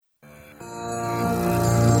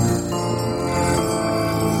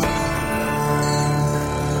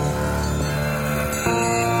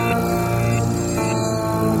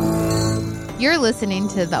You're listening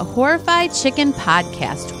to the Horrified Chicken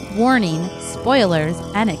Podcast. Warning, spoilers,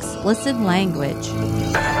 and explicit language.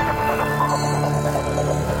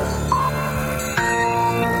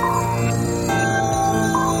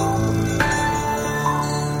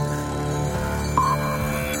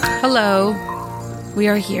 Hello. We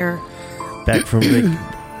are here. Back from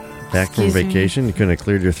vacation? You couldn't have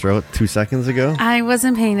cleared your throat 2 seconds ago? I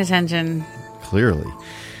wasn't paying attention. Clearly.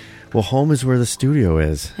 Well, home is where the studio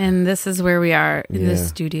is. And this is where we are, in the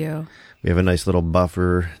studio. We have a nice little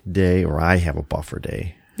buffer day, or I have a buffer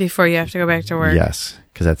day. Before you have to go back to work. Yes,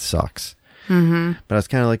 because that sucks. Mm-hmm. But I was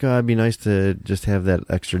kind of like, oh, it'd be nice to just have that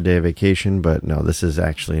extra day of vacation. But no, this is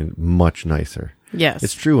actually much nicer. Yes.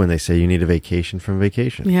 It's true when they say you need a vacation from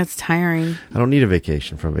vacation. Yeah, it's tiring. I don't need a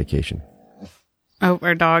vacation from vacation. Oh,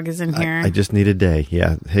 our dog is in here. I just need a day.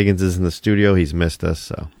 Yeah, Higgins is in the studio. He's missed us,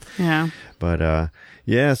 so. Yeah. But,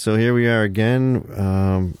 yeah, so here we are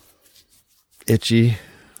again. Itchy.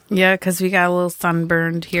 Yeah, because we got a little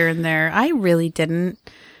sunburned here and there. I really didn't.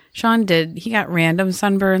 Sean did. He got random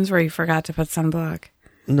sunburns where he forgot to put sunblock.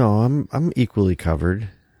 No, I'm equally covered.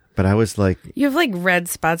 But I was like... You have like red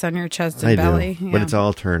spots on your chest and belly. I do, but it's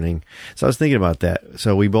all turning. So I was thinking about that.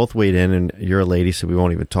 So we both weighed in, and you're a lady, so we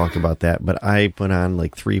won't even talk about that. But I put on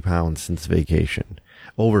like 3 pounds since vacation.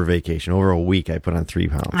 Over a week, I put on 3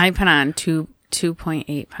 pounds. I put on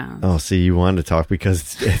 2.8 pounds. Oh, see, you wanted to talk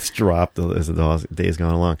because it's dropped as the day's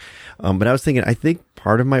gone along. But I was thinking, I think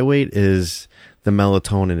part of my weight is the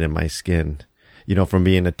melatonin in my skin. You know, from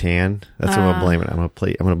being a tan. That's what I'm going to blame it.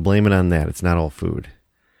 I'm going to blame it on that. It's not all food.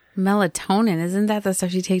 Melatonin, isn't that the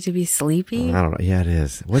stuff you take to be sleepy? I don't know. Yeah, it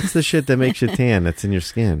is. What's the shit that makes you tan that's in your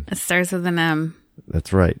skin? It starts with an M.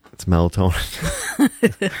 That's right. It's melatonin.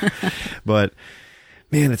 But,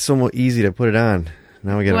 man, it's so easy to put it on.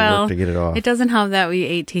 Now we got to work to get it off. It doesn't help that we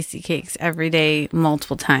ate tasty cakes every day,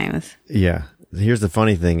 multiple times. Yeah. Here's the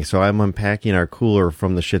funny thing. So I'm unpacking our cooler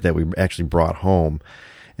from the shit that we actually brought home.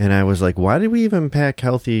 And I was like, why did we even pack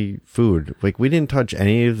healthy food? Like, we didn't touch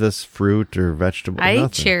any of this fruit or vegetable. I nothing.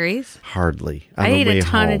 ate cherries. Hardly. I ate a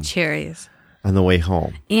ton of cherries. On the way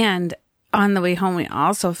home. And on the way home, we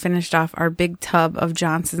also finished off our big tub of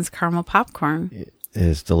Johnson's caramel popcorn. It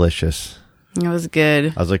is delicious. It was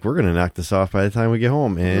good. I was like, we're going to knock this off by the time we get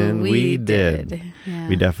home. And we did. Yeah.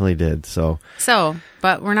 We definitely did. So,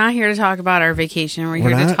 but we're not here to talk about our vacation. We're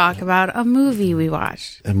here to talk about a movie we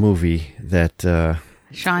watched. A movie that...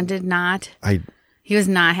 Sean did not. He was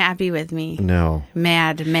not happy with me. No.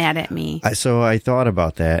 Mad at me. So I thought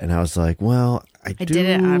about that, and I was like, well, I did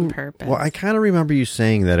it on purpose. Well, I kind of remember you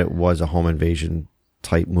saying that it was a home invasion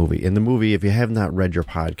type movie. In the movie, if you have not read your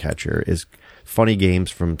podcatcher, is Funny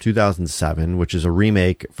Games from 2007, which is a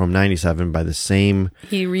remake from 97 by the same...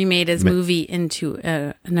 He remade his movie into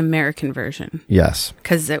an American version. Yes.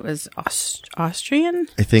 Because it was Austrian?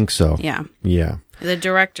 I think so. Yeah. Yeah. The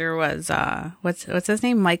director was, what's his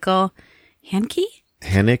name? Michael Haneke?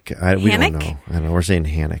 Haneke? We don't know. I don't know. We're saying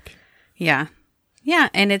Haneke. Yeah. Yeah,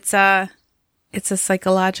 and it's a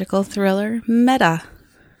psychological thriller, meta.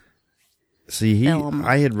 See, film.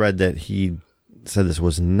 I had read that he said this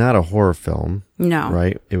was not a horror film. No.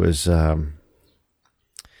 Right? It was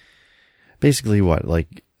basically what?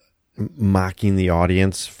 Like mocking the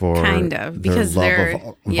audience for kind of, because their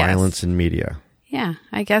love of violence in media. Yeah,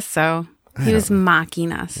 I guess so. He was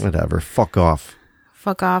mocking us. Whatever. Fuck off.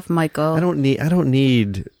 Fuck off, Michael. I don't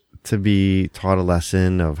need to be taught a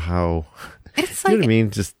lesson of how... It's you know what I mean?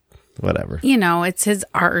 Just whatever. You know, it's his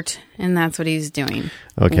art, and that's what he's doing.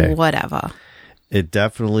 Okay. Whatever. It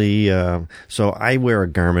definitely... so I wear a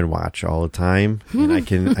Garmin watch all the time, and I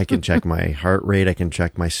can check my heart rate, I can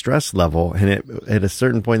check my stress level, and at a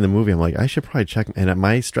certain point in the movie, I'm like, I should probably check... And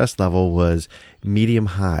my stress level was medium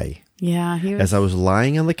high. Yeah. As I was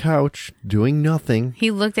lying on the couch, doing nothing. He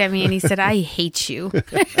looked at me and he said, I hate you.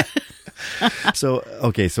 So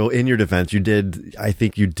in your defense, I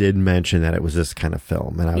think you did mention that it was this kind of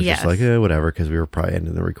film. And I was just like, whatever, because we were probably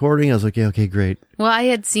ending the recording. I was like, yeah, okay, great. Well, I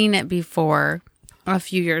had seen it before a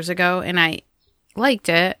few years ago, and I liked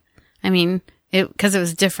it. I mean, because it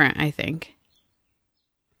was different, I think.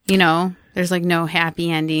 You know, there's like no happy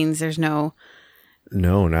endings. There's no...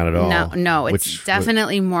 No, not at all. No, it's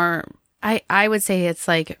definitely more, I would say it's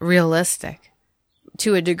like realistic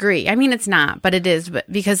to a degree. I mean, it's not, but it is. But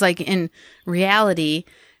because like in reality,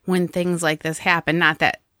 when things like this happen, not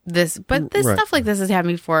that stuff like this has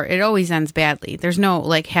happened before, it always ends badly. There's no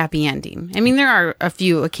like happy ending. I mean, there are a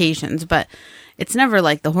few occasions, but it's never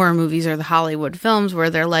like the horror movies or the Hollywood films where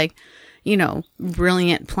they're like, you know,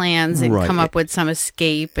 brilliant plans and come up with some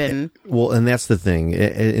escape and... Well, and that's the thing.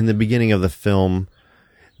 In the beginning of the film,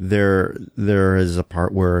 there is a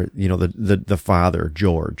part where, you know, the father,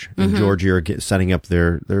 George, and George are setting up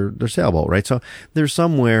their sailboat, right? So they're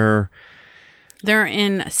somewhere. They're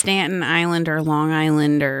in Staten Island or Long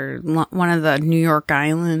Island or one of the New York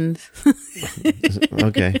islands.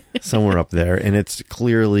 Okay, somewhere up there, and it's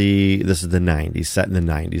clearly this is the 90s, set in the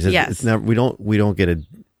 90s. Yes. It's never, we don't get a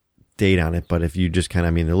date on it, but if you just kind of,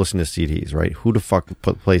 I mean, they're listening to CDs, right? Who the fuck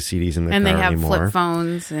plays CDs in the and car they have anymore? flip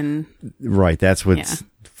phones and Right, that's what's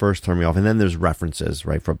first turned me off. And then there's references,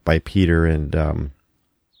 right, by Peter and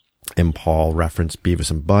Paul reference Beavis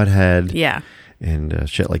and Butthead, yeah, and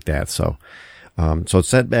shit like that. So it's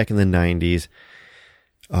set back in the 90s.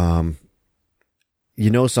 You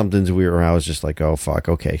know, something's weird. I was just like, oh fuck,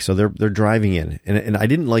 okay. So they're driving in, and I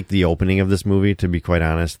didn't like the opening of this movie, to be quite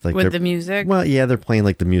honest. Like with the music. Well, yeah, they're playing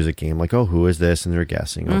like the music game, like, oh, who is this? And they're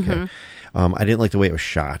guessing. Okay. I didn't like the way it was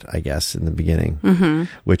shot, I guess, in the beginning,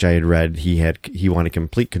 which I had read he wanted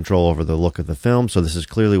complete control over the look of the film. So this is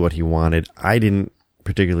clearly what he wanted. I didn't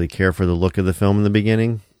particularly care for the look of the film in the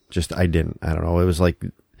beginning. I don't know. It was like,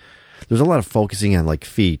 there's a lot of focusing on like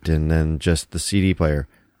feet and then just the CD player,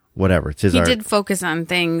 whatever. It's his art. He did focus on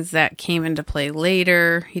things that came into play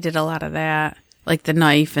later. He did a lot of that, like the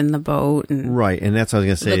knife and the boat and right. And that's what I was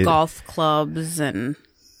going to say. The golf clubs and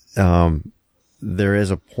there is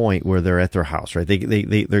a point where they're at their house, right?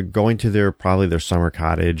 They're going to probably their summer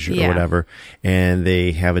cottage or whatever, and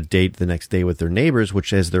they have a date the next day with their neighbors,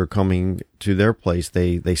 which as they're coming to their place,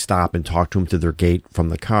 they stop and talk to them to their gate from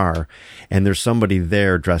the car, and there's somebody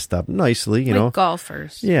there dressed up nicely, you know,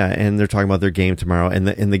 golfers. Yeah, and they're talking about their game tomorrow, and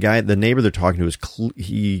the neighbor they're talking to is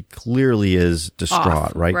he clearly is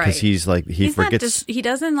distraught, right? Because he's like he's forgets.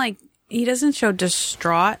 He doesn't show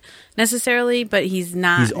distraught necessarily, but he's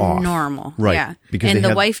off. Normal. Right. Yeah. Because and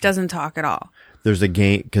the wife doesn't talk at all. There's a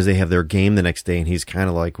game, because they have their game the next day, and he's kind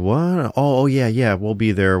of like, what? Oh, yeah, we'll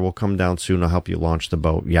be there. We'll come down soon. I'll help you launch the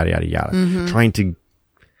boat, yada, yada, yada.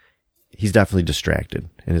 He's definitely distracted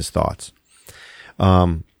in his thoughts.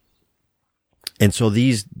 And so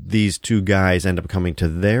these two guys end up coming to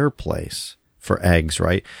their place for eggs,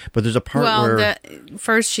 right? But there's a part where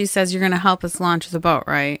first she says, you're going to help us launch the boat,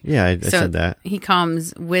 right? Yeah, I said that. He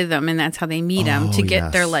comes with them, and that's how they meet him, to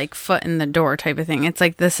get their like foot in the door type of thing. It's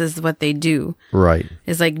like, this is what they do. Right.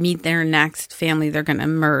 Is like meet their next family they're going to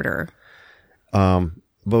murder.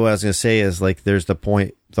 But what I was going to say is, like, there's the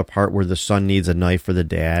part where the son needs a knife for the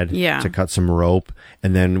dad to cut some rope.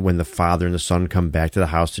 And then when the father and the son come back to the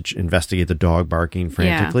house to investigate the dog barking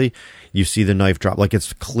frantically, you see the knife drop. Like,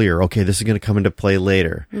 it's clear, okay, this is going to come into play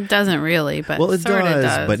later. It doesn't really, but well, it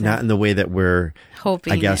does, but not in the way that we're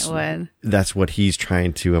hoping, I guess, it would. That's what he's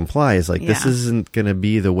trying to imply, is like, this isn't going to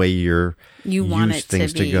be the way you want use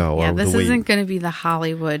things to go. Yeah, this isn't going to be the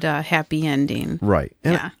Hollywood happy ending. Right.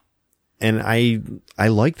 And I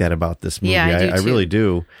like that about this movie. Yeah, I really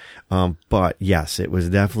do. But yes, it was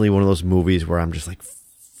definitely one of those movies where I'm just like,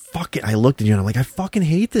 fuck it. I looked at you and I'm like, I fucking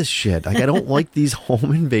hate this shit. Like, I don't like these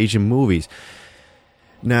home invasion movies.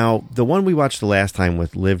 Now, the one we watched the last time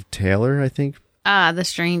with Liv Taylor, I think. The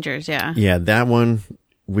Strangers, yeah. Yeah, that one,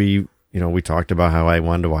 we talked about how I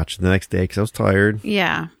wanted to watch it the next day because I was tired.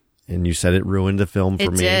 Yeah. And you said it ruined the film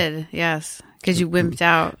for me. It did, yes. Because you wimped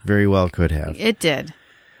out. Very well could have. It did.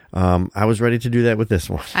 I was ready to do that with this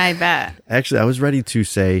one. I bet. Actually, I was ready to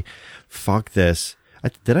say, fuck this.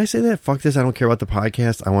 Did I say that? Fuck this. I don't care about the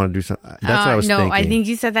podcast. I want to do something. That's what I was thinking. No, I think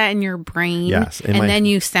you said that in your brain. Yes. And then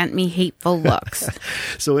you sent me hateful looks.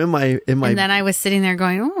 So in my. And then I was sitting there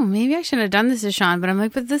going, oh, maybe I should have done this to Sean. But I'm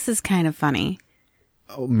like, but this is kind of funny.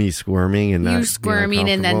 Oh, me squirming and you squirming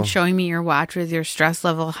and then showing me your watch with your stress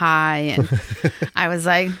level high. And I was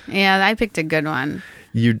like, yeah, I picked a good one.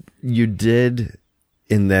 You did.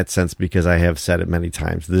 In that sense, because I have said it many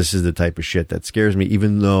times, this is the type of shit that scares me,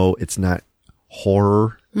 even though it's not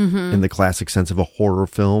horror in the classic sense of a horror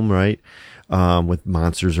film, right? With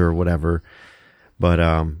monsters or whatever. But,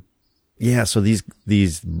 so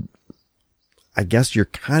these, I guess you're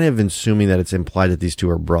kind of assuming that it's implied that these two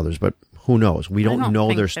are brothers, but who knows? We don't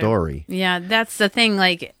know their story. Yeah, that's the thing.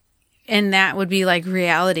 Like, and that would be like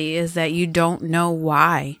reality, is that you don't know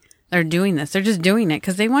why they're doing this. They're just doing it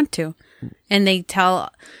because they want to. And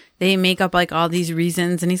they make up like all these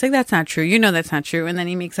reasons, and he's like, that's not true. You know, that's not true. And then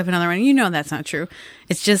he makes up another one. You know, that's not true.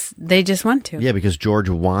 It's just, they just want to. Yeah, because George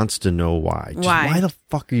wants to know why. Why the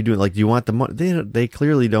fuck are you doing? Like, do you want the money? They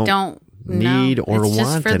clearly don't need or want anything. It's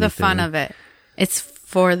just for the fun of it. It's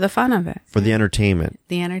for the fun of it. For the entertainment.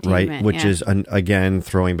 The entertainment. Right. Which is, again,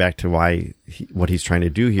 throwing back to why what he's trying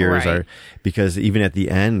to do here is because even at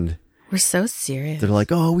the end, we're so serious. They're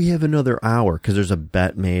like, oh, we have another hour, because there's a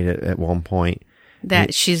bet made at one point,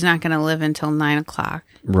 that she's not going to live until 9 o'clock.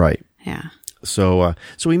 Right. Yeah. So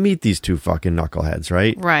we meet these two fucking knuckleheads,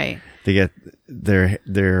 right? Right. They get the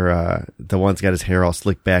one's got his hair all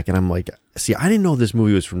slicked back, and I'm like, see, I didn't know this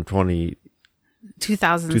movie was from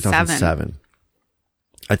 2007.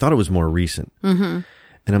 I thought it was more recent. Mm-hmm.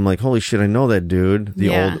 And I'm like, holy shit, I know that dude.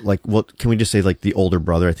 Can we just say like the older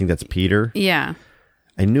brother? I think that's Peter. Yeah.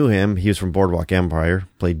 I knew him. He was from Boardwalk Empire,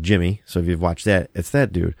 played Jimmy. So if you've watched that, it's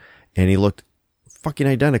that dude. And he looked fucking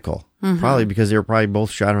identical. Mm-hmm. Probably because they were probably both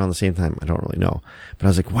shot around the same time. I don't really know. But I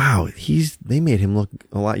was like, wow, they made him look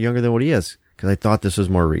a lot younger than what he is. Because I thought this was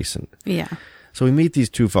more recent. Yeah. So we meet these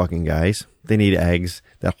two fucking guys. They need eggs.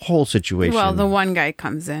 That whole situation. Well, the one guy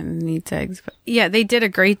comes in and needs eggs. But yeah, they did a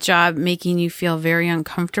great job making you feel very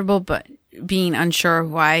uncomfortable, but being unsure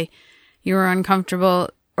of why you were uncomfortable,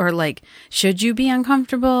 or like, should you be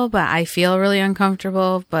uncomfortable? But I feel really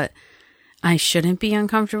uncomfortable, but I shouldn't be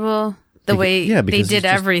uncomfortable. They did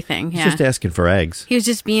everything. He's just asking for eggs. He was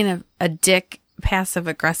just being a dick, passive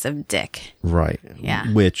aggressive dick. Right.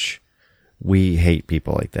 Yeah. Which we hate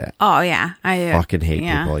people like that. Oh yeah, I fucking hate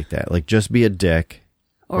people like that. Like, just be a dick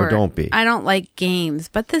or don't be. I don't like games,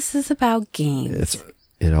 but this is about games.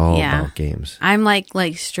 It's all about games. I'm like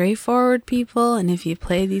straightforward people, and if you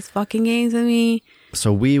play these fucking games with me,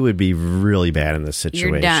 so we would be really bad in this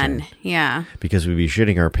situation. You're done. Yeah. Because we'd be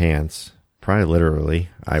shitting our pants. Probably literally,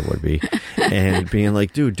 I would be. And being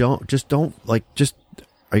like, dude, are you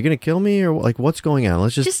going to kill me? Or like, what's going on?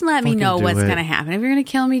 Let's just let me know what's going to happen. If you're going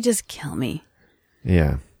to kill me, just kill me.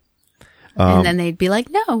 Yeah. And then they'd be like,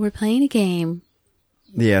 no, we're playing a game.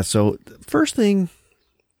 Yeah. So first thing,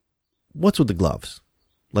 what's with the gloves?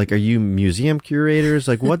 Like, are you museum curators?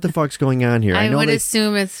 Like, what the fuck's going on here? I would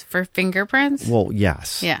assume it's for fingerprints. Well,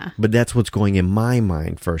 yes. Yeah. But that's what's going in my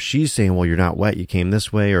mind first. She's saying, well, you're not wet. You came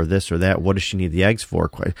this way or this or that. What does she need the eggs for?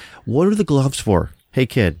 What are the gloves for? Hey,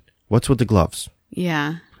 kid, what's with the gloves?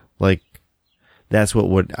 Yeah. Like, that's what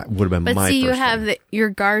would have been my first thing. But see, you have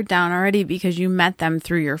your guard down already because you met them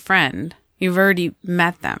through your friend. You've already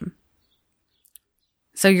met them.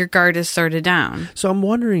 So your guard is sort of down. So I'm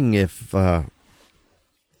wondering if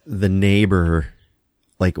the neighbor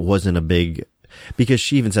wasn't a big, because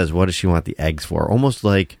she even says, what does she want the eggs for? Almost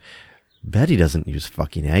like Betty doesn't use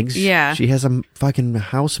fucking eggs. Yeah. She has a fucking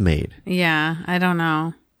housemaid. Yeah, I don't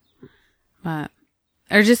know. But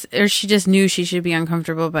or she just knew she should be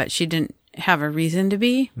uncomfortable, but she didn't have a reason to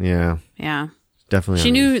be. Yeah. Yeah. Definitely.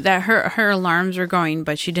 She knew that her alarms were going,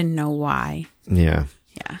 but she didn't know why. Yeah.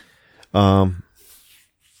 Yeah.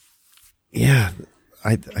 Yeah.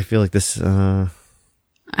 I feel like this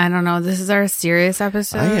I don't know. This is our serious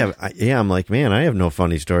episode. I'm like, man, I have no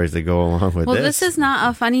funny stories that go along with this. Well, this is not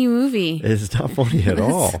a funny movie. It's not funny at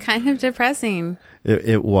all. It's kind of depressing.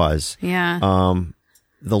 It was. Yeah.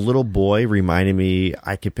 The little boy reminded me,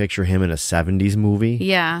 I could picture him in a 70s movie.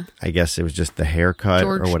 Yeah. I guess it was just the haircut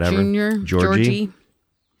or whatever. Georgie.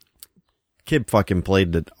 Kid fucking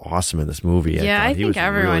played awesome in this movie. Yeah, I think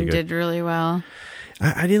everyone did really well.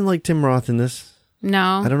 I didn't like Tim Roth in this.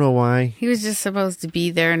 No. I don't know why. He was just supposed to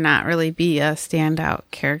be there and not really be a standout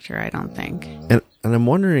character, I don't think. And I'm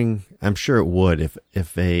wondering, I'm sure it would,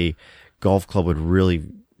 if a golf club would really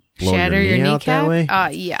blow shatter your knee out that way.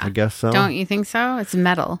 Yeah. I guess so. Don't you think so? It's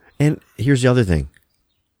metal. And here's the other thing.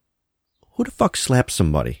 Who the fuck slaps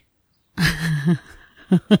somebody?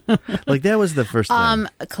 Like, that was the first thing.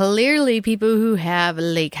 Clearly people who have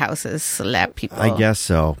lake houses slap people. I guess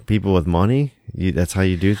so. People with money, that's how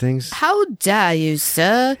you do things. How dare you,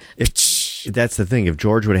 sir? That's the thing. If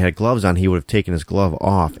George would have had gloves on, he would have taken his glove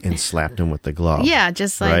off and slapped him with the glove. Yeah,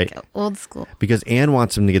 just like old school. Because Anne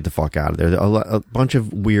wants him to get the fuck out of there. A bunch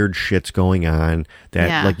of weird shit's going on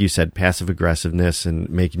that, like you said, passive aggressiveness and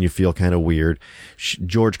making you feel kind of weird.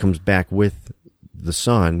 George comes back with the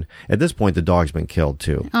son. At this point, the dog's been killed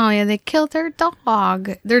too. Oh yeah, they killed their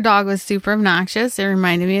dog. Their dog was super obnoxious. It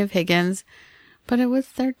reminded me of Higgins, but it was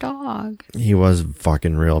their dog. He was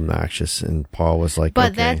fucking real obnoxious, and Paul was like,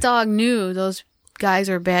 but that dog knew those guys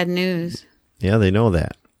were bad news. Yeah, they know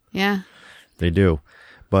that. Yeah, they do.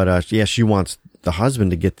 But she wants the husband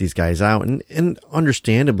to get these guys out, and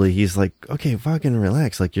understandably, he's like, okay, fucking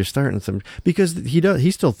relax. Like, you're starting some, because he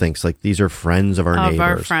still thinks like these are friends of our neighbors. Of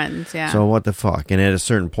our friends, yeah. So what the fuck? And at a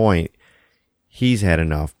certain point, he's had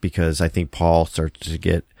enough, because I think Paul starts to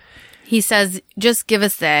get. He says, just give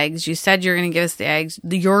us the eggs. You said you're going to give us the eggs.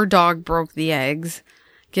 Your dog broke the eggs.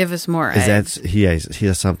 Give us more eggs. He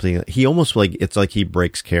has something. He almost it's like he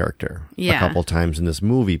breaks character a couple times in this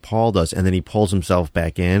movie. Paul does, and then he pulls himself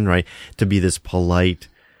back in, right, to be this polite,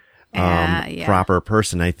 proper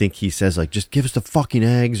person. I think he says like, just give us the fucking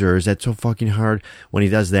eggs, or is that so fucking hard? When he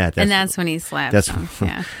does that, that's when he slaps him.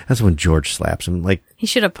 Yeah. That's when George slaps him. Like, he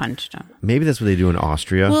should have punched him. Maybe that's what they do in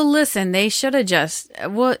Austria. Well, listen, they should have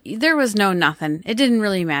there was nothing. It didn't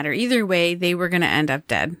really matter. Either way, they were going to end up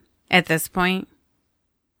dead at this point.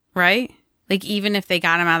 Right? Like, even if they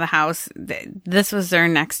got him out of the house, this was their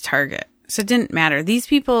next target. So it didn't matter. These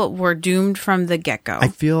people were doomed from the get-go. I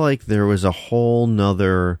feel like there was a whole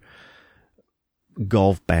nother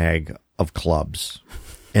golf bag of clubs.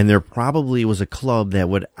 And there probably was a club that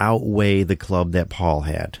would outweigh the club that Paul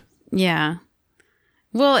had. Yeah.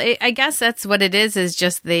 Well, I guess that's what it is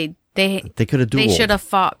just they could have dueled. They should have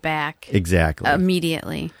fought back. Exactly.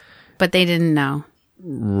 Immediately. But they didn't know.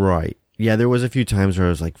 Right. Yeah, there was a few times where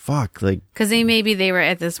I was like, fuck. Like, because they were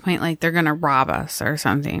at this point like they're going to rob us or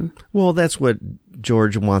something. Well, that's what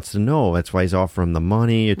George wants to know. That's why he's offering the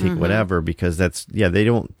money or take whatever, because they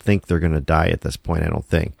don't think they're going to die at this point, I don't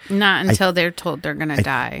think. Not until they're told they're going to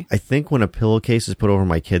die. I think when a pillowcase is put over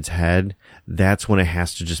my kid's head, that's when it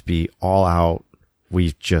has to just be all out.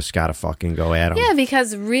 We just got to fucking go at them. Yeah,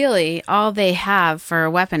 because really all they have for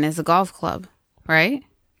a weapon is a golf club, right?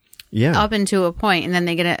 Yeah. Up into a point, and then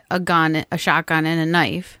they get a gun, a shotgun, and a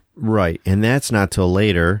knife. Right, and that's not till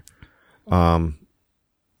later.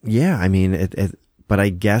 Yeah, I mean, but I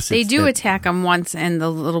guess they do attack him once, and the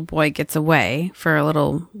little boy gets away for a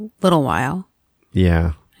little while.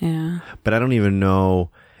 Yeah. Yeah. But I don't even know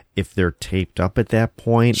if they're taped up at that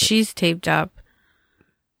point. She's taped up.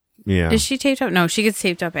 Yeah. Is she taped up? No, she gets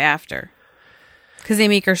taped up after. Because they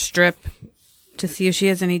make her strip to see if she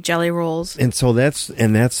has any jelly rolls. And so that's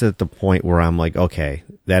at the point where I'm like, okay,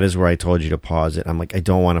 that is where I told you to pause it. I'm like, I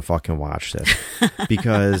don't want to fucking watch this.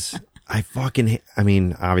 Because I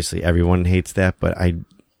mean, obviously everyone hates that, but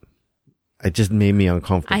it just made me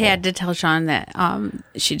uncomfortable. I had to tell Sean that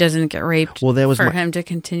she doesn't get raped. Well, that was for him to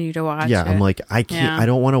continue to watch. Yeah, I'm like, I can't. Yeah. I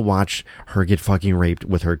don't want to watch her get fucking raped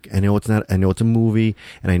with her. I know it's a movie,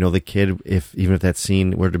 and I know the kid. Even if that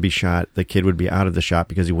scene were to be shot, the kid would be out of the shot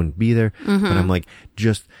because he wouldn't be there. Mm-hmm. But I'm like,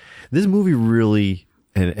 just this movie really,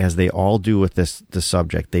 and as they all do with the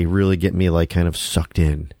subject, they really get me like kind of sucked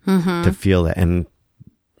in to feel that, and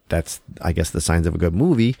that's, I guess, the signs of a good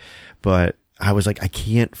movie, but. I was like, I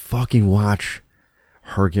can't fucking watch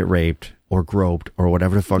her get raped or groped or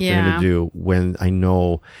whatever the fuck they're going to do when I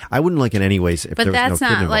know I wouldn't like it anyways. If there was no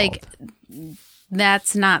kid involved.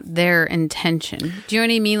 That's not their intention. Do you know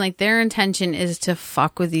what I mean? Like, their intention is to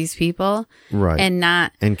fuck with these people. Right.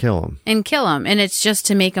 And kill them. And it's just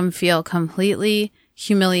to make them feel completely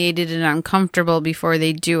humiliated and uncomfortable before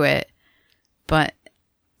they do it. But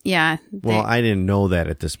yeah. Well, I didn't know that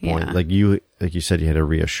at this point. Yeah. Like you said, you had to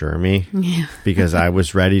reassure me. Yeah. Because I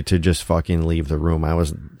was ready to just fucking leave the room.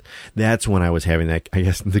 That's when I was having that, I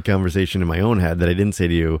guess, the conversation in my own head that I didn't say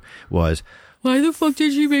to you was, why the fuck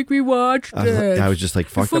did she make me watch this? I was just like,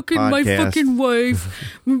 fuck the podcast. My fucking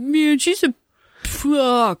wife. Man, she's a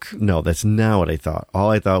fuck. No, that's not what I thought.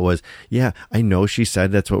 All I thought was, yeah, I know she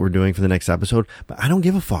said that's what we're doing for the next episode, but I don't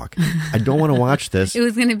give a fuck. I don't want to watch this. It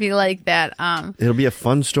was going to be like that. It'll be a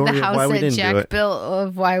fun story of why we didn't do it. The house that Jack built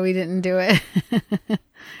of why we didn't do it.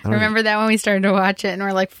 Remember that when we started to watch it and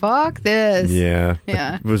we're like, fuck this. Yeah.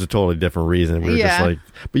 Yeah. It was a totally different reason. We were just like,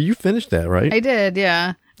 but you finished that, right? I did,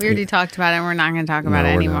 yeah. We already talked about it and we're not going to talk about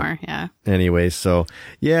it anymore. Yeah. Anyway, so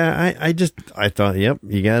yeah, I thought, yep,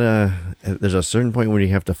 you gotta, there's a certain point where you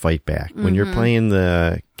have to fight back. When you're playing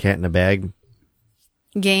the cat in a bag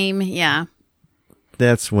game, yeah.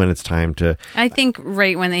 That's when it's time to. I think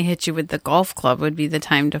right when they hit you with the golf club would be the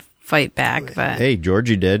time to fight back. But hey,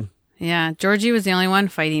 Georgie did. Yeah, Georgie was the only one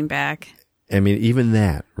fighting back. I mean, even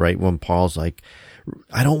that, right? When Paul's like,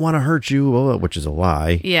 I don't want to hurt you, which is a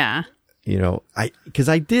lie. Yeah. You know, I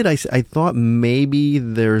thought maybe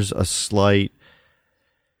there's a slight,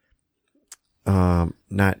 not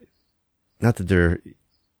that they're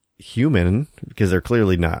human, because they're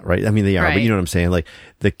clearly not, right? I mean, they are, right. But you know what I'm saying? Like,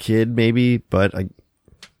 the kid maybe, but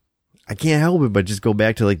I can't help it but just go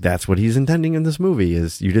back to, like, that's what he's intending in this movie,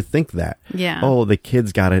 is you to think that. Yeah. Oh, the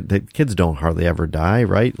kids got it. The kids don't hardly ever die,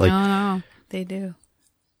 right? Like, no, they do.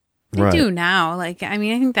 They do now. Like, I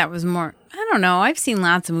mean, I think that was more, I don't know. I've seen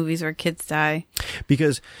lots of movies where kids die.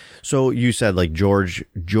 Because, so you said, like, Georgie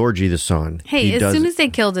the son. Hey, as soon as they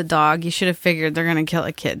killed a dog, you should have figured they're going to kill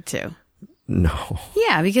a kid too. No.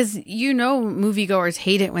 Yeah, because moviegoers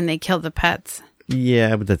hate it when they kill the pets.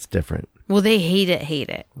 Yeah, but that's different. Well, they hate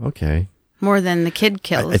it. Okay. More than the kid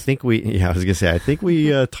kills. I think I was going to say, I think we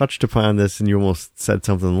touched upon this and you almost said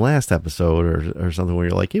something last episode or something where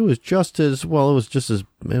you're like, it was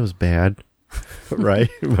bad. Right?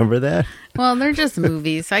 Remember that? Well, they're just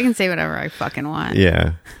movies, so I can say whatever I fucking want.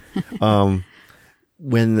 Yeah.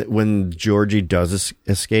 When Georgie does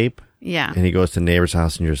escape, Yeah. and he goes to the neighbor's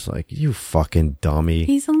house, and you're just like, you fucking dummy.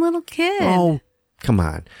 He's a little kid. Oh, come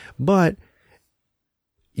on. But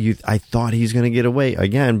I thought he's going to get away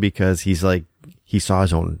again because he's like, he saw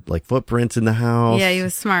his own like footprints in the house. Yeah, he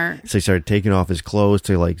was smart. So he started taking off his clothes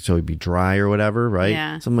to like, so he'd be dry or whatever, right?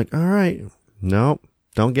 Yeah. So I'm like, all right, nope,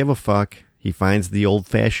 don't give a fuck. He finds the old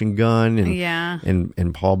fashioned gun and, Yeah.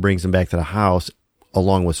 and Paul brings him back to the house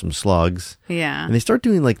along with some slugs. Yeah. And they start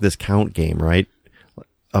doing like this count game, right?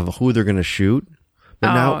 Of who they're going to shoot.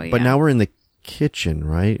 But now we're in the kitchen,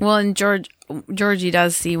 right? Well, and Georgie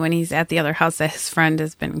does see when he's at the other house that his friend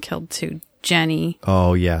has been killed too. Jenny.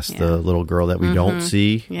 Oh, yes. The little girl that we don't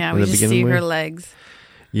see. Yeah, in we the just beginning see her with. legs.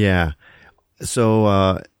 Yeah. So,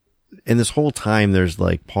 and this whole time there's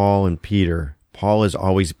like Paul and Peter. Paul is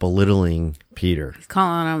always belittling Peter. He's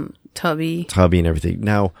calling him Tubby. And everything.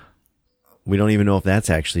 Now, we don't even know if that's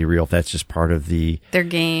actually real, if that's just part of Their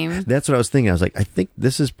game. That's what I was thinking. I was like, I think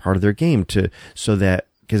this is part of their game so that,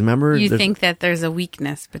 because remember. You think that there's a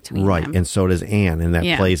weakness between right, them. and so does Anne, and that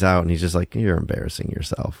Yeah. plays out, and he's just like, you're embarrassing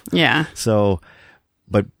yourself. Yeah. So,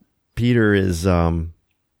 but Peter is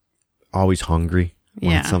always hungry,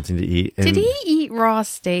 Yeah. wants something to eat. And Did he eat raw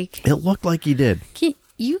steak? It looked like he did.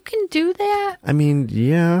 You can do that? I mean,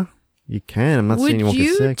 yeah, you can. I'm not saying you Would won't get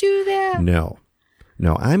you sick. do that? No,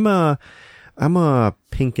 I'm a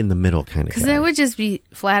pink in the middle kind of guy. Because that would just be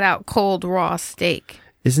flat out cold raw steak.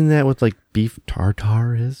 Isn't that what like beef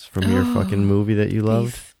tartare is from your fucking movie that you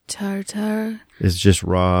loved? Beef tartare. It's just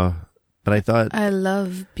raw. But I thought I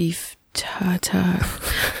love beef tartare.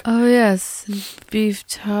 Oh yes, beef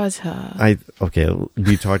tartare. okay,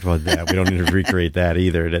 we talked about that. We don't need to recreate that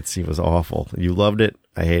either. That scene was awful. You loved it.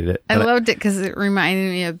 I hated it. I loved it because it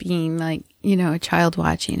reminded me of being like, a child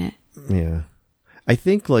watching it. Yeah. I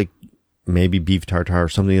think like maybe beef tartare or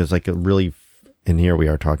something that's like a really, and here we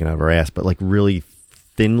are talking out of our ass, but like really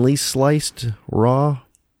thinly sliced raw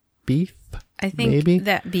beef. I think maybe?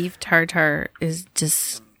 that beef tartare is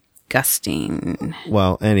disgusting.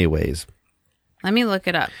 Well, anyways. Let me look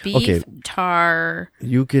it up. Beef tar.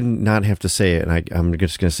 You can not have to say it, and I'm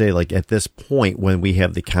just going to say, like, at this point, when we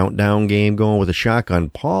have the countdown game going with a shotgun,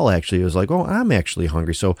 Paul actually was like, oh, I'm actually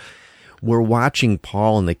hungry. So we're watching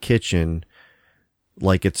Paul in the kitchen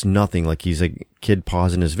like it's nothing, like he's a kid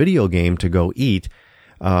pausing his video game to go eat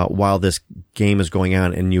while this game is going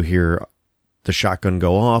on, and you hear the shotgun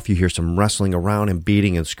go off, you hear some wrestling around and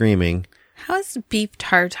beating and screaming. How is beef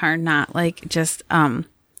tartare not like just a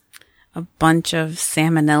bunch of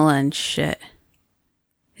salmonella and shit?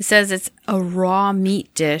 It says it's a raw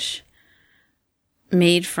meat dish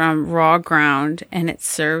made from raw ground, and it's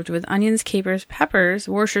served with onions, capers, peppers,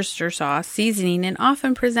 Worcestershire sauce, seasoning, and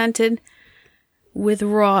often presented with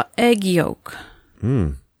raw egg yolk.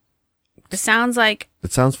 It sounds like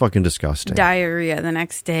It sounds fucking disgusting. diarrhea the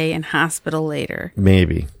next day and hospital later.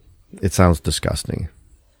 Maybe. It sounds disgusting.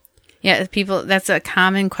 Yeah, that's a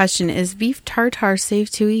common question. Is beef tartare safe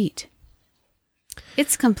to eat?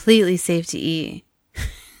 It's completely safe to eat.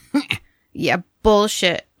 Yeah,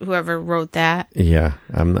 bullshit. Whoever wrote that. Yeah,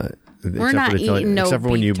 I'm not. We're not eating no except for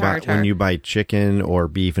when beef you tartare. when you buy chicken or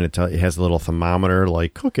beef and it has a little thermometer,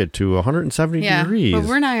 like cook it to 170 Yeah, degrees. but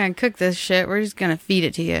we're not going to cook this shit. We're just going to feed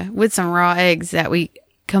it to you with some raw eggs that we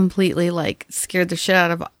completely scared the shit out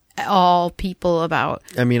of all people about.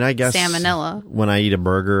 I mean, I guess salmonella. When I eat a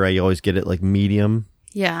burger, I always get it like medium.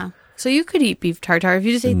 Yeah. So you could eat beef tartare. If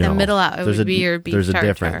you just ate the middle out, it would be your beef tartare. There's a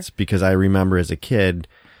difference because I remember as a kid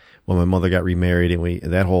when my mother got remarried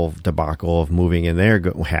and that whole debacle of moving in there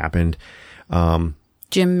happened.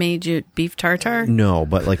 Jim made you beef tartare? No,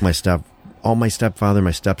 but like my stepfather,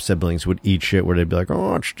 my step siblings would eat shit where they'd be like,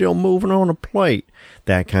 oh, it's still moving on a plate.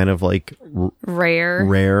 That kind of like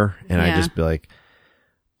rare. And I'd just be like,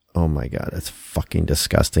 oh my God, that's fucking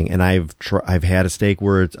disgusting. And I've had a steak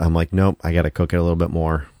where I'm like, nope, I got to cook it a little bit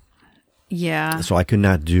more. Yeah. So I could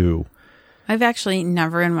not do. I've actually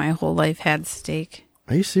never in my whole life had steak.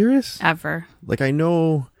 Are you serious? Ever. Like, I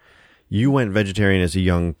know you went vegetarian as a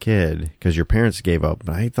young kid because your parents gave up,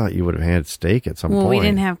 but I thought you would have had steak at some point. Well, we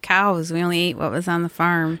didn't have cows. We only ate what was on the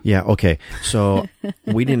farm. Yeah, okay. So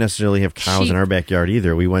we didn't necessarily have cows in our backyard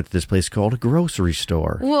either. We went to this place called a grocery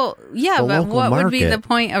store. Well, yeah, The but local what would be market. the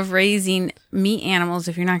point of raising meat animals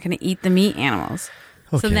if you're not going to eat the meat animals?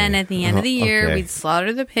 So Okay. then at the end of the year, Okay. we'd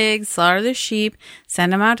slaughter the pigs, slaughter the sheep,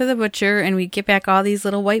 send them out to the butcher, and we'd get back all these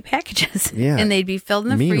little white packages. Yeah. And they'd be filled in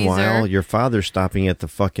the Meanwhile, freezer. your father's stopping at the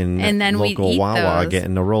fucking And then we'd local eat Wawa those.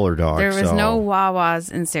 getting a roller dog. There was so- no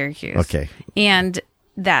Wawas in Syracuse. Okay. And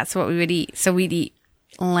that's what we would eat. So we'd eat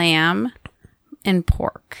lamb, and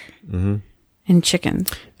pork and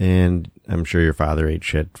chickens. And I'm sure your father ate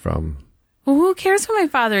shit from... Well, who cares what my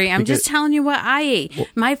father ate? I'm just telling you what I ate. Well,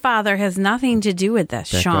 my father has nothing to do with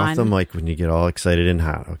this, back Sean. Off the mic when you get all excited and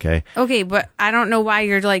hot, okay? Okay, but I don't know why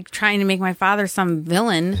you're like trying to make my father some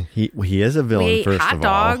villain. He is a villain, we ate first hot of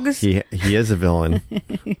dogs. all. He is a villain.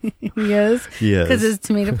 He is? He is. Because his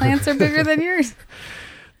tomato plants are bigger than yours?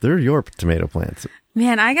 They're your tomato plants.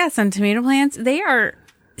 Man, I got some tomato plants. They are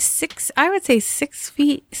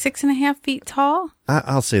 6.5 feet tall.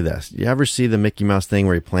 I'll say this. You ever see the Mickey Mouse thing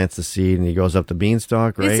where he plants the seed and he goes up the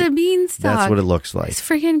beanstalk, right? It's a beanstalk. That's what it looks like. It's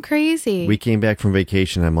freaking crazy. We came back from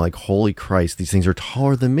vacation. I'm like, holy Christ, these things are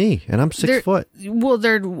taller than me. And I'm 6 foot. Well,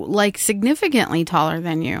 they're like significantly taller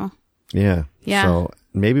than you. Yeah. Yeah. So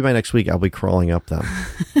maybe by next week I'll be crawling up them.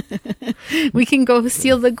 We can go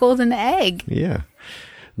steal the golden egg. Yeah.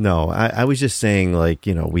 No, I was just saying, like,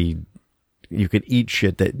 you know, you could eat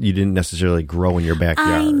shit that you didn't necessarily grow in your backyard.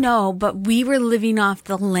 I know, but we were living off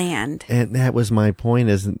the land. And that was my point,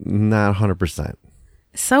 is not 100%.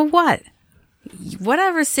 So what?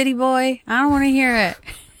 Whatever, city boy. I don't want to hear it.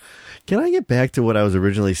 Can I get back to what I was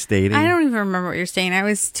originally stating? I don't even remember what you're saying. I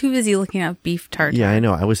was too busy looking up beef tartare. Yeah, I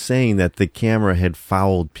know. I was saying that the camera had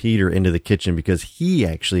followed Peter into the kitchen because he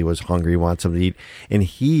actually was hungry, wanted something to eat, and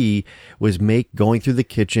he was going through the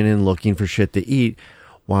kitchen and looking for shit to eat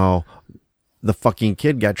while the fucking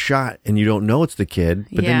kid got shot, and you don't know it's the kid,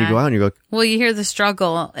 but then you go out and you go, well, you hear the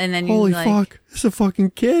struggle, and then you holy fuck, it's a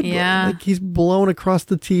fucking kid. Yeah. Like, he's blown across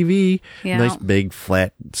the TV. Yeah. Nice big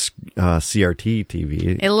flat CRT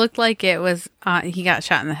TV. It looked like it was, he got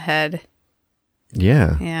shot in the head.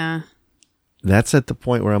 Yeah. Yeah. That's at the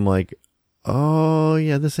point where I'm like, oh,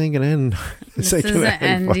 yeah, this ain't gonna end. This isn't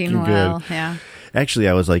ending well. Good. Yeah. Actually,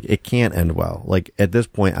 I was like, it can't end well. Like, at this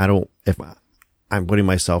point, if I'm putting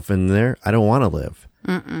myself in there, I don't want to live.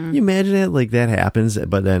 You imagine it, like, that happens,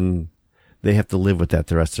 but then they have to live with that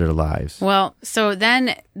the rest of their lives. Well, so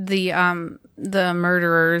then the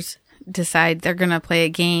murderers decide they're going to play a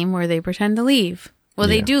game where they pretend to leave. Well,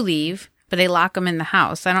 they do leave, but they lock them in the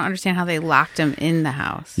house. I don't understand how they locked them in the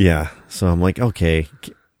house. Yeah. So I'm like, okay.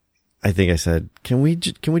 I think I said, can we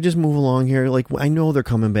just move along here? Like, I know they're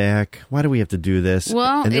coming back. Why do we have to do this?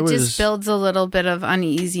 Well, it just builds a little bit of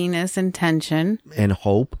uneasiness and tension. And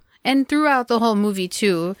hope. And throughout the whole movie,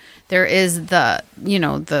 too, there is the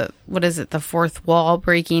fourth wall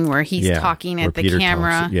breaking where he's talking at the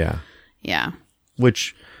camera. Yeah.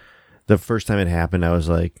 Which, the first time it happened, I was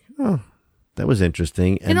like, oh, that was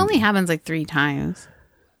interesting. And it only happens like 3 times.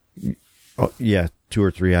 Oh, yeah, 2 or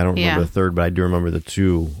 3. I don't remember the third, but I do remember the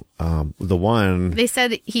 2. The one... They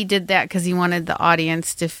said he did that because he wanted the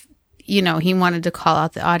audience to, he wanted to call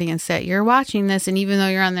out the audience that you're watching this, and even though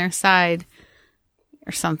you're on their side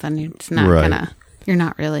or something, it's not you're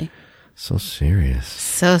not really. So serious.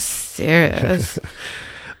 So serious.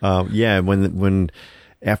 Yeah, when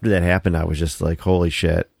after that happened, I was just like, holy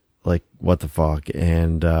shit, like, what the fuck?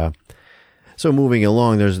 And so moving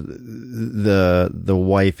along, there's the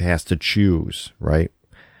wife has to choose, right?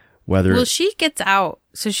 Well, she gets out,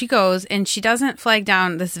 so she goes, and she doesn't flag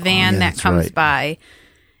down this van that comes by,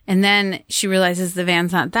 and then she realizes the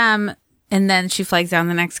van's not them, and then she flags down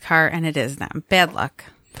the next car, and it is them. Bad luck.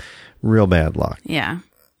 Real bad luck. Yeah.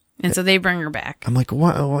 And so they bring her back. I'm like,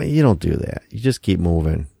 why you don't do that? You just keep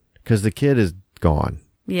moving, because the kid is gone.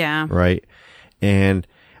 Yeah. Right? And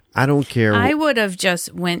I don't care. I would have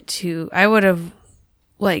just went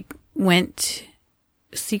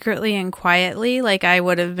secretly and quietly. Like, I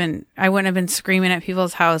wouldn't have been screaming at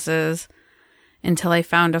people's houses until I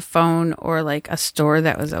found a phone or like a store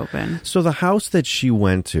that was open. So the house that she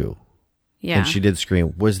went to, and she did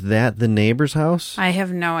scream, was that the neighbor's house? I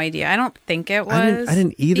have no idea. I don't think it was. I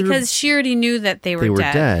didn't either. Because she already knew that they were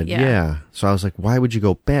dead. Yeah. So I was like, why would you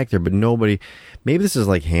go back there? But nobody, maybe this is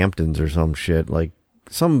like Hamptons or some shit, like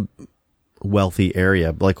some wealthy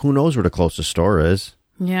area. Like, who knows where the closest store is?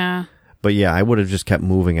 Yeah. But yeah, I would have just kept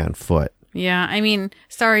moving on foot. Yeah, I mean,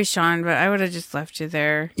 sorry, Sean, but I would have just left you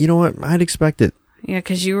there. You know what? I'd expect it. Yeah,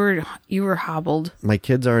 because you were hobbled. My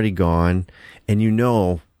kid's already gone, and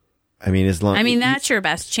that's your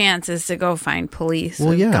best chance is to go find police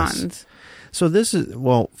with guns. So this is,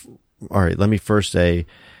 all right, let me first say,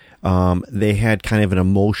 they had kind of an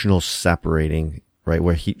emotional separating, right,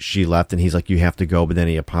 where she left, and he's like, you have to go, but then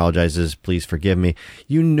he apologizes, please forgive me.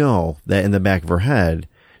 You know that in the back of her head,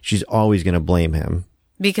 she's always going to blame him.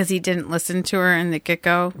 Because he didn't listen to her in the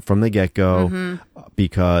get-go? From the get-go,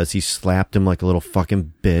 because he slapped him like a little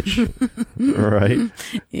fucking bitch, right?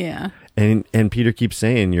 Yeah. And Peter keeps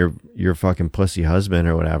saying, your fucking pussy husband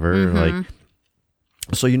or whatever. Like,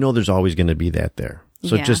 so there's always going to be that there.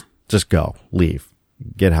 So Just go, leave,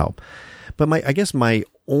 get help. But I guess my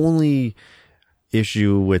only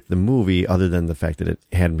issue with the movie, other than the fact that it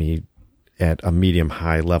had me at a medium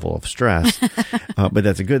high level of stress, but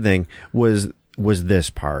that's a good thing, was this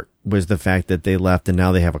part, was the fact that they left and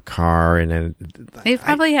now they have a car, and then They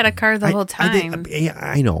probably had a car the whole time.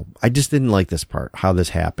 I know. I just didn't like this part, how this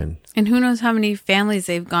happened. And who knows how many families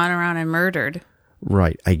they've gone around and murdered.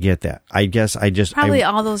 Right. I get that. I guess Probably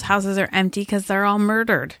all those houses are empty because they're all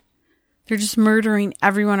murdered. They're just murdering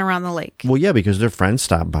everyone around the lake. Well, yeah, because their friends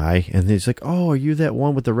stopped by and he's like, "Oh, are you that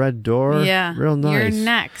one with the red door? Yeah. Real nice. You're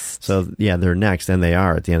next." So, yeah, they're next, and they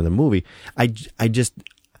are at the end of the movie. I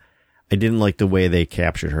didn't like the way they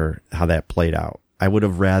captured her, how that played out. I would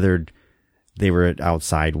have rathered they were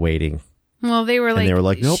outside waiting. Well, they were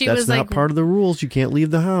like, "Nope, that's not part of the rules. You can't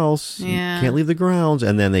leave the house. Yeah. You can't leave the grounds."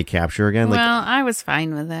 And then they capture her again. Well, I was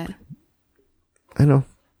fine with it. I know.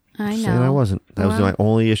 I know. Saying I wasn't. That was my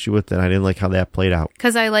only issue with it. I didn't like how that played out.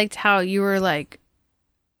 Because I liked how you were like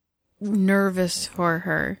nervous for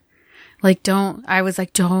her. Like, I was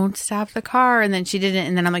like, don't stop the car. And then she didn't.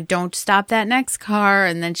 And then I'm like, don't stop that next car.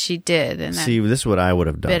 And then she did. And see, this is what I would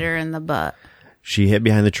have done. Bit her in the butt. She hid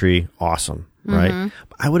behind the tree. Awesome. Right? Mm-hmm.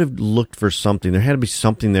 I would have looked for something. There had to be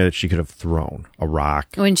something there that she could have thrown. A rock.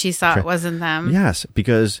 When she saw it wasn't them. Yes.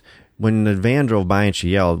 Because when the van drove by and she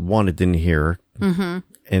yelled, one, it didn't hear her. Mm-hmm.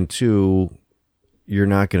 And two, you're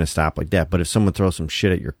not going to stop like that. But if someone throws some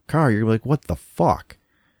shit at your car, you're like, what the fuck?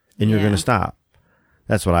 And you're going to stop.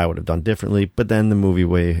 That's what I would have done differently. But then the movie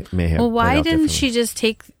may have. Well, why didn't she just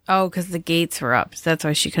take? Oh, because the gates were up. So that's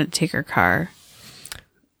why she couldn't take her car.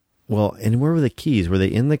 Well, and where were the keys? Were they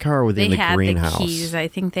in the car or were they in the greenhouse? They had the keys. I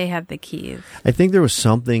think they had the keys. I think there was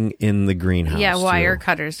something in the greenhouse. Yeah, wire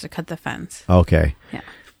cutters to cut the fence. Okay. Yeah.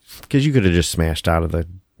 Because you could have just smashed out of the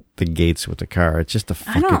gates with the car. It's just a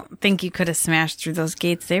fucking... I don't think you could have smashed through those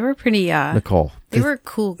gates. They were pretty... Nicole. They were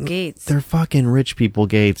cool gates. They're fucking rich people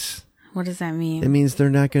gates. What does that mean? It means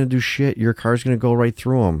they're not going to do shit. Your car's going to go right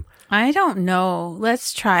through them. I don't know.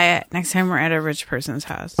 Let's try it next time we're at a rich person's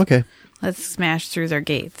house. Okay. Let's smash through their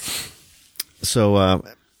gates. So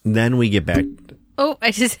then we get back... Oh,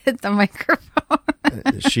 I just hit the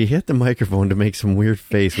microphone. She hit the microphone to make some weird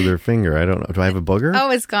face with her finger. I don't know. Do I have a booger?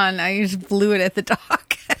 Oh, it's gone. I just blew it at the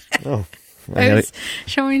dog. Oh. I was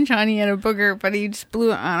showing Johnny had a booger, but he just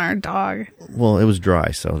blew it on our dog. Well, it was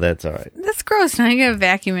dry, so that's all right. That's gross. Now you got a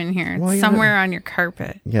vacuum in here. It's somewhere on your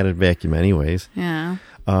carpet. You got to vacuum anyways. Yeah.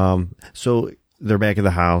 So they're back at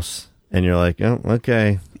the house, and you're like, oh,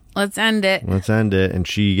 okay. Let's end it. And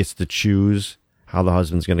she gets to choose how the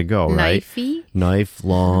husband's going to go, right? Knifey? Knife,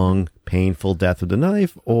 long, painful death with the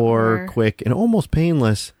knife, or quick and almost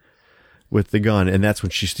painless with the gun. And that's when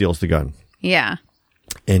she steals the gun. Yeah.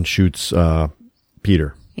 And shoots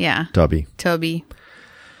Peter. Yeah. Toby.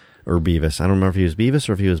 Or Beavis. I don't remember if he was Beavis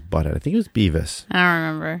or if he was Butthead. I think it was Beavis. I don't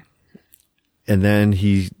remember. And then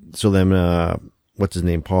what's his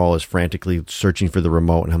name? Paul is frantically searching for the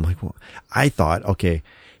remote. And I'm like, well, I thought, okay,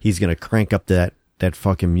 he's going to crank up that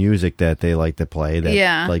fucking music that they like to play.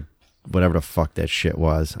 That, like, whatever the fuck that shit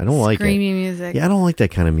was. I don't like it. Screamy music. Yeah, I don't like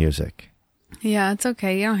that kind of music. Yeah, it's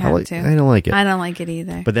okay. You don't have to. I don't like it. I don't like it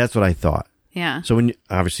either. But that's what I thought. Yeah. So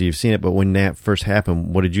obviously you've seen it, but when that first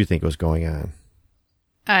happened, what did you think was going on?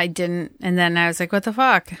 I didn't. And then I was like, what the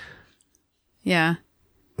fuck? Yeah.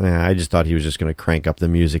 Yeah, I just thought he was just going to crank up the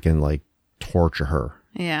music and like torture her.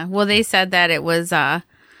 Yeah. Well, they said that it was,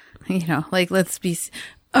 like, let's be...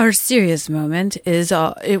 Our serious moment is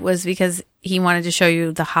it was because he wanted to show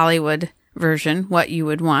you the Hollywood version, what you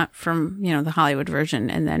would want from, the Hollywood version,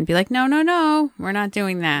 and then be like, no, we're not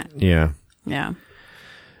doing that. Yeah. Yeah.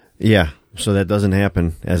 Yeah. So that doesn't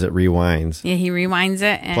happen as it rewinds. Yeah, he rewinds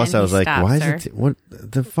it. And plus, I was like, why her. is it? What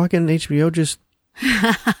the fucking HBO just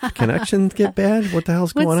connections get bad? What the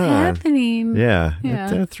hell's going on? What's happening? Yeah.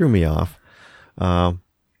 It threw me off. But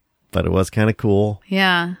it was kind of cool.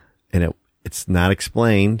 Yeah. And it's not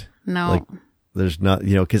explained. No. Like, there's not,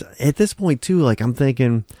 because at this point, too, like, I'm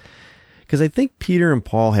thinking, because I think Peter and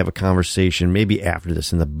Paul have a conversation maybe after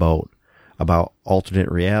this in the boat about alternate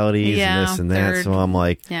realities and this and that. So I'm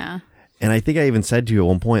like, yeah. And I think I even said to you at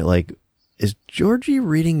one point, like, is Georgie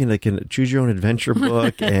reading like a choose your own adventure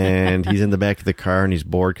book and he's in the back of the car and he's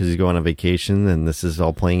bored because he's going on vacation and this is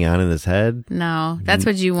all playing on in his head? No, that's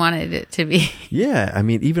what you wanted it to be. Yeah. I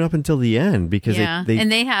mean, even up until the end, because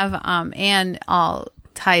they have Anne all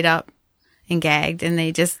tied up and gagged and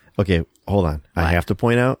they just... Okay, hold on. What? I have to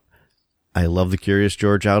point out, I love the Curious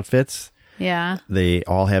George outfits. Yeah. They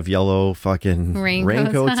all have yellow fucking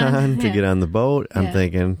raincoats on to get on the boat. I'm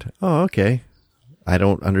thinking, oh, okay. I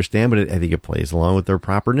don't understand, but I think it plays along with their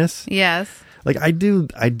properness. Yes. Like I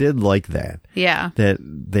did like that. Yeah. That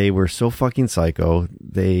they were so fucking psycho.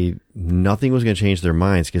 Nothing was going to change their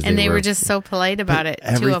minds because they were just so polite about it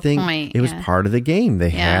everything, to a point. It was part of the game.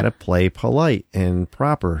 They had to play polite and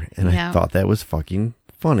proper, and I thought that was fucking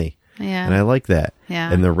funny. Yeah. And I like that.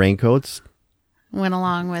 Yeah. And the raincoats went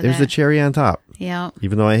along with There's the cherry on top. Yeah.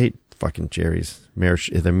 Even though I hate fucking cherries.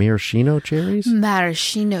 The maraschino cherries?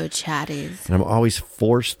 Maraschino cherries. And I'm always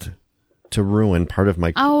forced to ruin part of my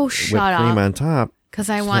whipped cream on top. Because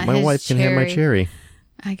I want my wife can have my cherry.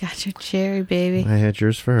 I got your cherry, baby. I had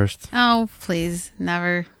yours first. Oh, please.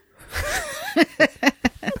 Never.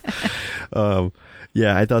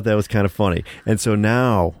 Yeah, I thought that was kind of funny. And so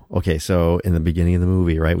now, okay, so in the beginning of the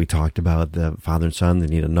movie, right, we talked about the father and son, they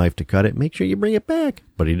need a knife to cut it. Make sure you bring it back.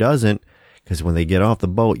 But he doesn't, because when they get off the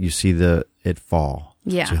boat, you see it fall.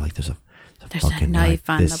 Yeah. So you're like, there's a knife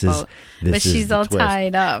on the boat. But she's all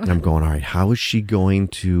tied up. And I'm going, all right, how is she going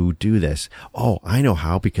to do this? Oh, I know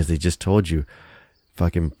how, because they just told you.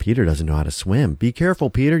 Fucking Peter doesn't know how to swim. Be careful,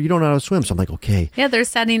 Peter. You don't know how to swim. So I'm like, okay. Yeah, they're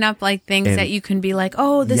setting up like things that you can be like,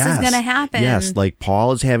 oh, this is going to happen. Yes, like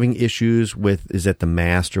Paul is having issues is at the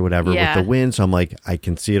mast or whatever with the wind. So I'm like, I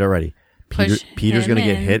can see it already. Peter's going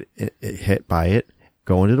to get hit by it,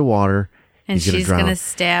 go into the water. And she's going to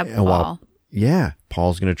stab Paul.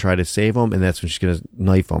 Paul's going to try to save him, and that's when she's going to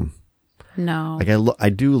knife him. No. Like I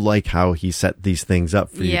do like how he set these things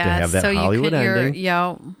up for you to have that Hollywood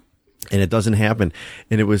ending. And it doesn't happen.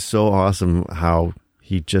 And it was so awesome how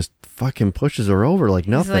he just fucking pushes her over like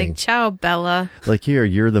nothing. He's like, ciao, Bella. Like, here,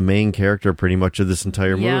 you're the main character pretty much of this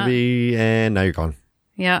entire movie, and now you're gone.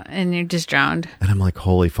 Yeah, and you're just drowned. And I'm like,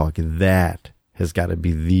 holy fuck, that has got to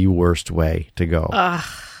be the worst way to go. Ugh.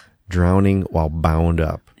 Drowning while bound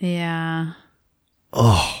up. Yeah.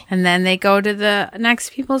 Oh. And then they go to the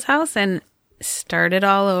next people's house and start it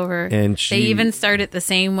all over. And they even start it the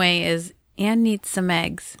same way as Anne needs some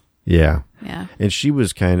eggs. Yeah. Yeah. And she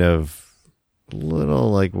was kind of a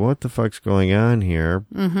little like, what the fuck's going on here?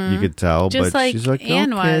 Mm-hmm. You could tell. Just but like she's like,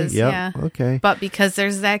 Anne okay, was. yep, yeah. Okay. But because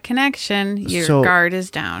there's that connection, your guard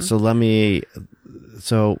is down. So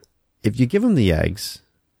if you give them the eggs.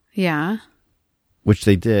 Yeah. Which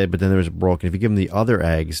they did, but then there was broken. If you give them the other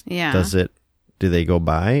eggs, do they go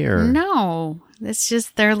by or? No. It's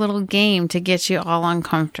just their little game to get you all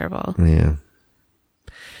uncomfortable. Yeah.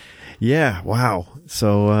 Yeah, wow.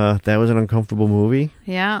 So that was an uncomfortable movie.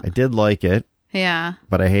 Yeah. I did like it. Yeah.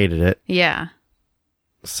 But I hated it. Yeah.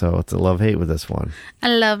 So it's a love-hate with this one. I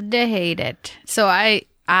love to hate it. So I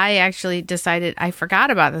actually decided I forgot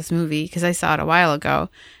about this movie because I saw it a while ago.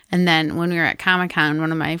 And then when we were at Comic-Con,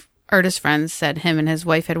 one of my artist friends said him and his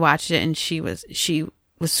wife had watched it, and she was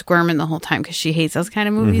squirming the whole time because she hates those kind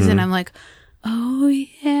of movies. Mm-hmm. And I'm like, oh,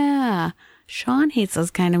 yeah. Sean hates those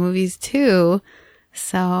kind of movies, too.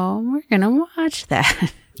 So we're going to watch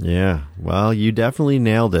that. Yeah. Well, you definitely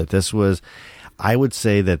nailed it. This was, I would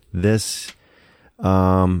say that this,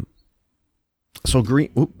 so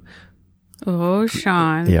Green. Oh,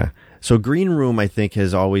 Sean. Yeah. So Green Room, I think,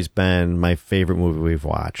 has always been my favorite movie we've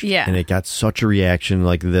watched. Yeah. And it got such a reaction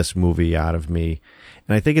like this movie out of me.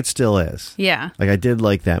 And I think it still is. Yeah. Like, I did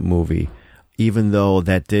like that movie, even though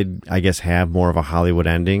that did, I guess, have more of a Hollywood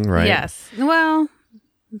ending, right? Yes. Well,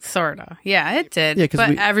 sort of. Yeah, it did. Yeah,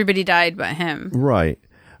 but everybody died but him. Right.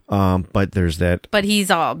 But there's that. But he's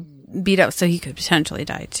all beat up, so he could potentially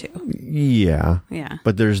die too. Yeah. Yeah.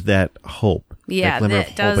 But there's that hope. Yeah,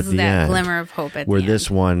 that does that glimmer of hope at the end. Where this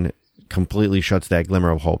one completely shuts that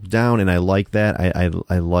glimmer of hope down, and I like that.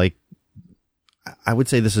 I would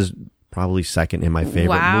say this is probably second in my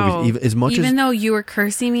favorite movies. Even though you were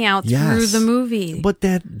cursing me out through the movie. But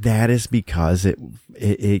that is because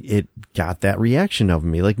it got that reaction of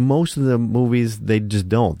me. Like most of the movies, they just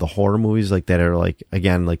don't. The horror movies like that are like,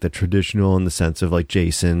 again, like the traditional in the sense of like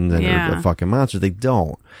Jason and the fucking monsters. They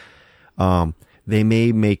don't. They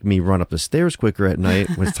may make me run up the stairs quicker at night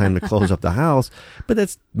when it's time to close up the house, but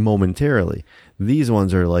that's momentarily. These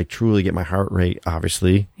ones are like truly get my heart rate,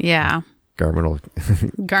 obviously. Yeah. Garmin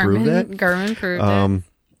proved that. Garmin proved it.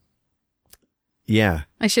 Yeah.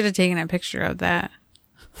 I should have taken a picture of that.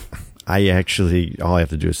 All I have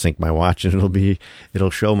to do is sync my watch and it'll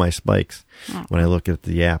show my spikes when I look at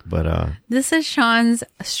the app. But this is Sean's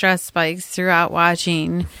stress spikes throughout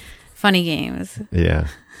watching Funny Games. Yeah.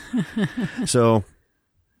 So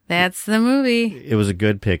that's the movie. It was a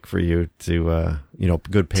good pick for you to,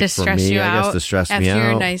 good pick for me, I guess, to stress me out. After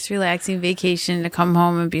your nice, relaxing vacation to come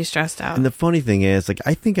home and be stressed out. And the funny thing is, like,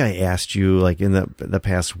 I think I asked you, like, in the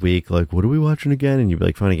past week, like, what are we watching again? And you'd be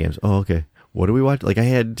like, Funny Games. Oh, okay. What do we watch? Like, I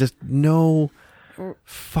had just no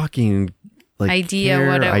fucking, idea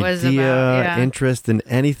what it was about. Yeah. Interest in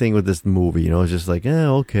anything with this movie. You know, it's just like,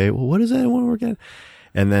 okay, well, what does that one work at?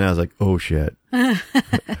 And then I was like, oh shit.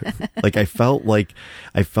 Like I felt like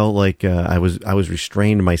I was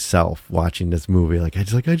restrained myself watching this movie. Like I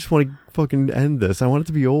just want to fucking end this. I want it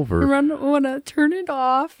to be over. I want to turn it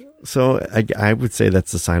off. So I would say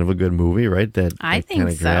that's the sign of a good movie, right? That I think kind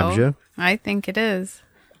of grabs you. I think it is.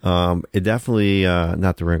 It definitely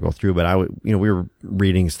not that we're gonna go through, but we were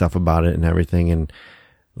reading stuff about it and everything, and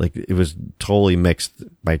like it was totally mixed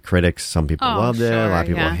by critics. Some people loved it, a lot of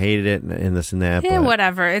people hated it, and this and that. Yeah, but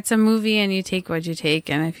whatever. It's a movie, and you take what you take.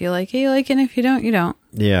 And if you like it, you like it. And if you don't, you don't.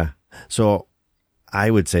 Yeah. So I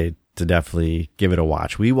would say to definitely give it a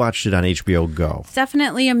watch. We watched it on HBO Go. It's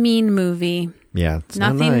definitely a mean movie. Yeah, it's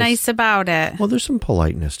nothing nice about it. Well, there's some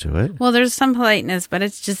politeness to it. Well, there's some politeness, but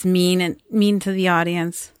it's just mean to the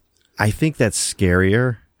audience. I think that's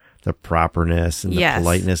scarier, the properness and the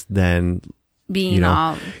politeness, than being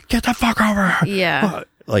all get the fuck over. Yeah,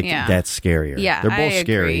 that's scarier. Yeah, they're both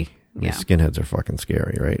scary. Agree. I mean, skinheads are fucking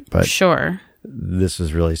scary, right? But sure, this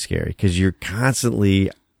is really scary because you're constantly.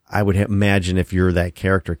 I would imagine if you're that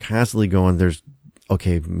character, constantly going, "There's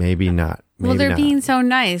okay, maybe not." Well, they're being so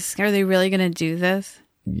nice. Are they really going to do this?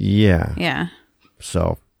 Yeah. Yeah.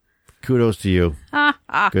 So, kudos to you.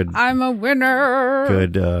 Good. I'm a winner.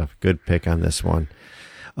 Good pick on this one.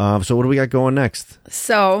 So what do we got going next?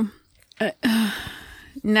 So,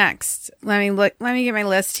 next, let me get my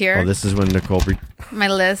list here. Oh, this is when Nicole. My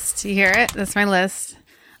list. You hear it? That's my list.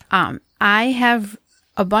 I have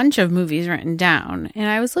a bunch of movies written down, and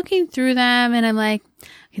I was looking through them, and I'm like,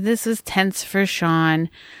 okay, this is tense for Sean.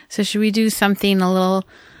 So should we do something a little?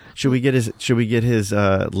 Should we get his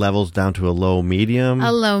levels down to a low medium?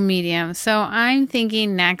 A low medium. So I'm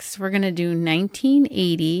thinking next we're gonna do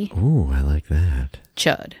 1980. Ooh, I like that.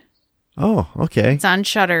 Chud. Oh, okay. It's on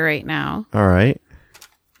Shudder right now. All right.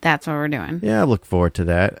 That's what we're doing. Yeah, I look forward to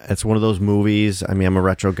that. It's one of those movies. I mean, I'm a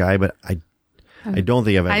retro guy, but I don't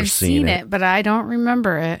think I've ever seen it. But I don't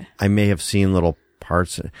remember it. I may have seen little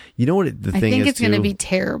parts. You know what the thing is? I think it's going to be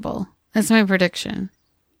terrible. That's my prediction.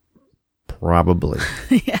 Probably.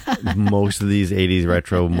 Yeah. Most of these 80s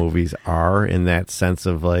retro movies are in that sense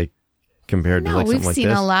of like compared to like something like this. We've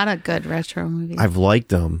seen a lot of good retro movies. I've liked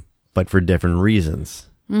them, but for different reasons.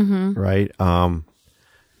 Mm-hmm. Right?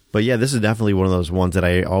 But yeah, this is definitely one of those ones that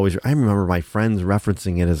I remember my friends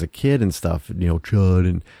referencing it as a kid and stuff,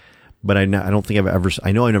 Chud, but I don't think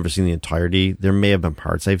I know I've never seen the entirety. There may have been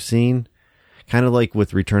parts I've seen. Kind of like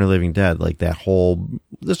with Return of the Living Dead, like that whole,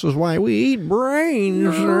 this is why we eat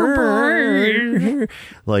brains.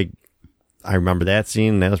 Like, I remember that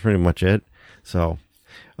scene. That was pretty much it. So,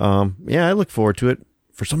 yeah, I look forward to it.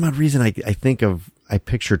 For some odd reason, I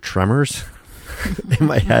picture Tremors in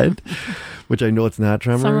my head, which I know it's not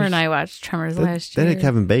Tremors. Summer and I watched Tremors last year. That had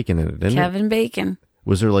Kevin Bacon in it, didn't it? Kevin Bacon.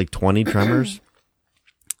 Was there like 20 Tremors?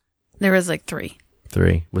 There was like 3.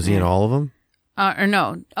 3. Was he in all of them? Or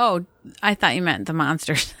no. Oh, I thought you meant the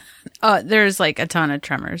monsters. There's like a ton of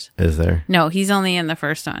Tremors. Is there? No, he's only in the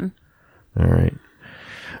first one. All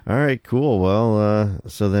right, cool. Well,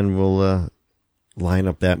 so then we'll line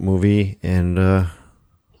up that movie and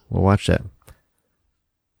we'll watch that.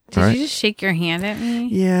 Did you just shake your hand at me?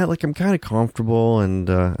 Yeah, like I'm kind of comfortable and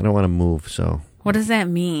I don't want to move, so. What does that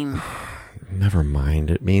mean? Never mind.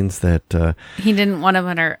 It means that he didn't want to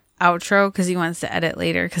put our outro because he wants to edit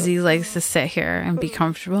later because he likes to sit here and be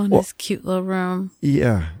comfortable in his cute little room.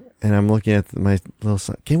 Yeah, and I'm looking at my little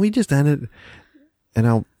son. Can we just end it? And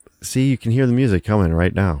I'll see. You can hear the music coming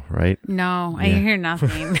right now, right? No, I hear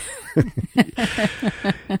nothing.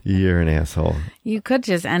 You're an asshole. You could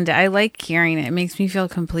just end it. I like hearing it. It makes me feel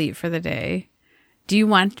complete for the day. Do you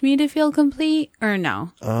want me to feel complete or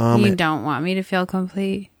no? You don't want me to feel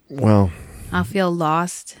complete? Well, I'll feel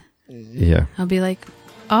lost. Yeah. I'll be like,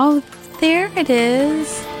 oh, there it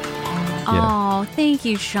is. Yeah. Oh, thank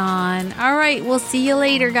you, Sean. All right, we'll see you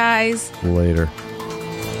later, guys. Later.